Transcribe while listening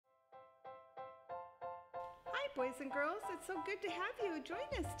Hi, boys and girls. It's so good to have you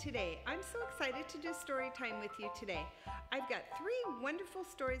join us today. I'm so excited to do story time with you today. I've got 3 wonderful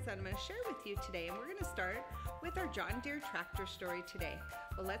stories that I'm going to share with you today, and we're going to start with our John Deere tractor story today.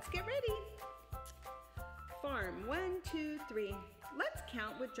 Well, let's get ready. Farm 1, 2, 3. Let's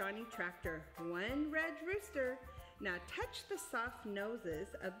count with Johnny Tractor. 1 red rooster. Now touch the soft noses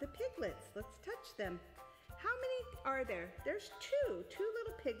of the piglets. Let's touch them. How many are there? There's 2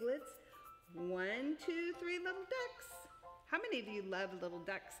 little piglets. 1, 2, 3 little ducks. How many of you love little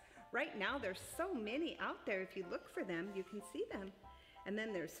ducks? Right now there's so many out there. If you look for them, you can see them. And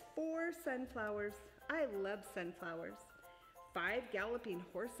then there's 4 sunflowers. I love sunflowers. 5 galloping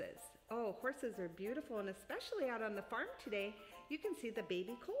horses. Oh, horses are beautiful, and especially out on the farm today, you can see the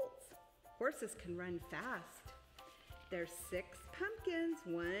baby colts. Horses can run fast. There's 6 pumpkins.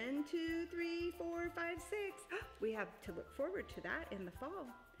 1, 2, 3, 4, 5, 6. We have to look forward to that in the fall.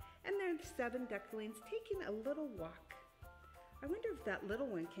 And there's 7 ducklings taking a little walk. I wonder if that little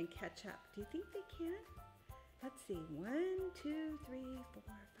one can catch up. Do you think they can? Let's see. 1, 2, 3, 4,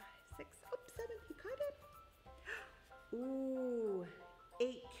 5, 6. Oh, 7. He caught up. Ooh,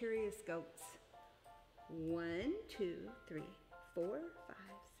 8 curious goats. 1, 2, 3, 4, 5,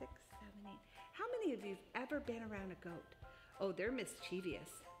 6, 7, 8. How many of you have ever been around a goat? Oh, they're mischievous.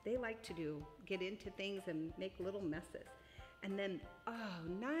 They like to get into things and make little messes. And then,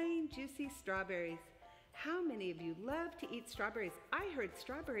 9 juicy strawberries. How many of you love to eat strawberries? I heard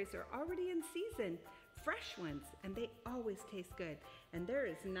strawberries are already in season, fresh ones, and they always taste good. And there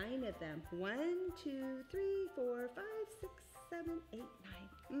is 9 of them. 1, 2, 3, 4, 5, 6, 7, 8,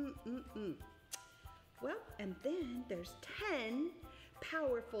 9. Well, and then there's 10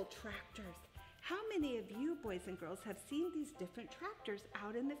 powerful tractors. How many of you boys and girls have seen these different tractors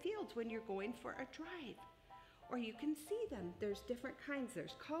out in the fields when you're going for a drive? Or you can see them. There's different kinds.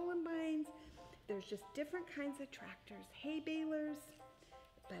 There's Columbines. There's just different kinds of tractors, hay balers.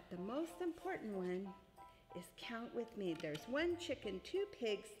 But the most important one is count with me. There's 1 chicken, 2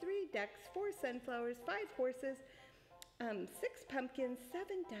 pigs, 3 ducks, 4 sunflowers, 5 horses, 6 pumpkins,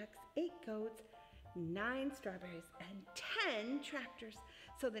 7 ducks, 8 goats, 9 strawberries, and 10 tractors.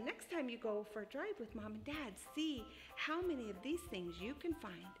 So the next time you go for a drive with mom and dad, see how many of these things you can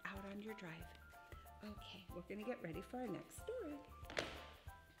find out on your drive. Okay, we're gonna get ready for our next story.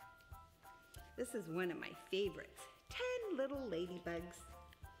 This is one of my favorites. 10 little ladybugs.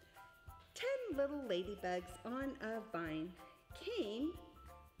 10 little ladybugs on a vine. Came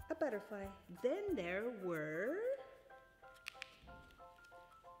a butterfly. Then there were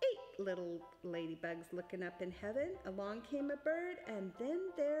 8 little ladybugs looking up in heaven. Along came a bird, and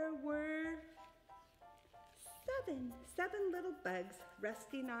then there were 7 little bugs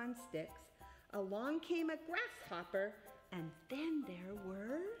resting on sticks. Along came a grasshopper, and then there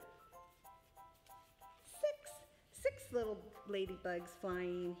were 6 little ladybugs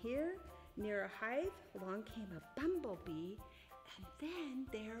flying here. Near a hive, along came a bumblebee, and then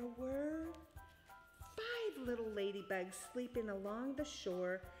there were 5 little ladybugs sleeping along the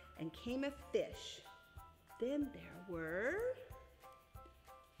shore, and came a fish. Then there were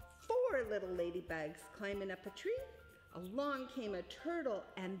 4 little ladybugs climbing up a tree. Along came a turtle,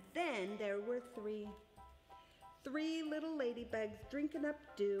 and then there were 3 little ladybugs drinking up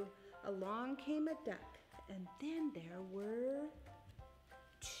dew. Along came a duck, and then there were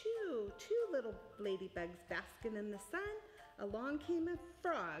 2 little ladybugs basking in the sun. Along came a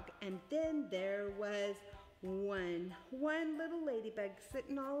frog, and then there was one little ladybug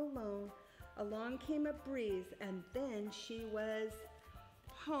sitting all alone. Along came a breeze, and then she was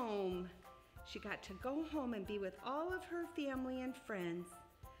home. She got to go home and be with all of her family and friends.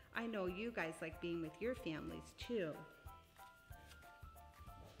 I know you guys like being with your families too.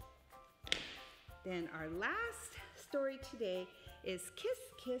 Then our last story today is Kiss,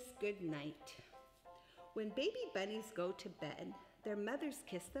 Kiss, Goodnight. When baby bunnies go to bed, their mothers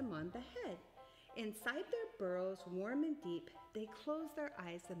kiss them on the head. Inside their burrows, warm and deep, they close their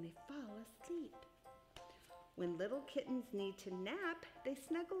eyes and they fall asleep. When little kittens need to nap, they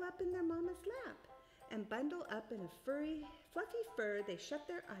snuggle up in their mama's lap and bundle up in a fluffy fur. They shut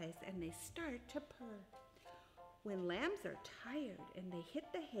their eyes and they start to purr. When lambs are tired and they hit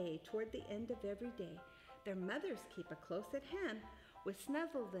the hay toward the end of every day, their mothers keep a close at hand with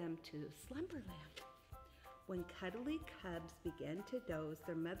snuggle them to slumberland. When cuddly cubs begin to doze,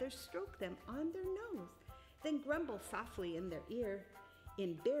 their mothers stroke them on their nose, then grumble softly in their ear.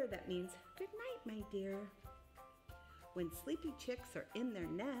 In bear, that means, "Good night, my dear." When sleepy chicks are in their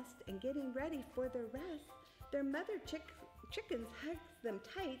nest and getting ready for their rest, their mother chickens hugs them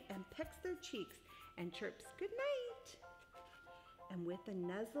tight and pecks their cheeks and chirps, "Good night." And with a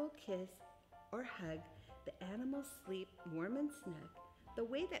nuzzle, kiss, or hug, the The animals sleep warm and snug, the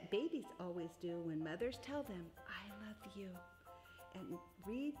way that babies always do when mothers tell them, I love you. And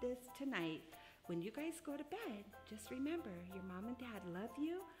read this tonight. When you guys go to bed, just remember your mom and dad love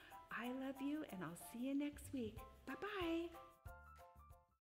you, I love you, and I'll see you next week. Bye-bye.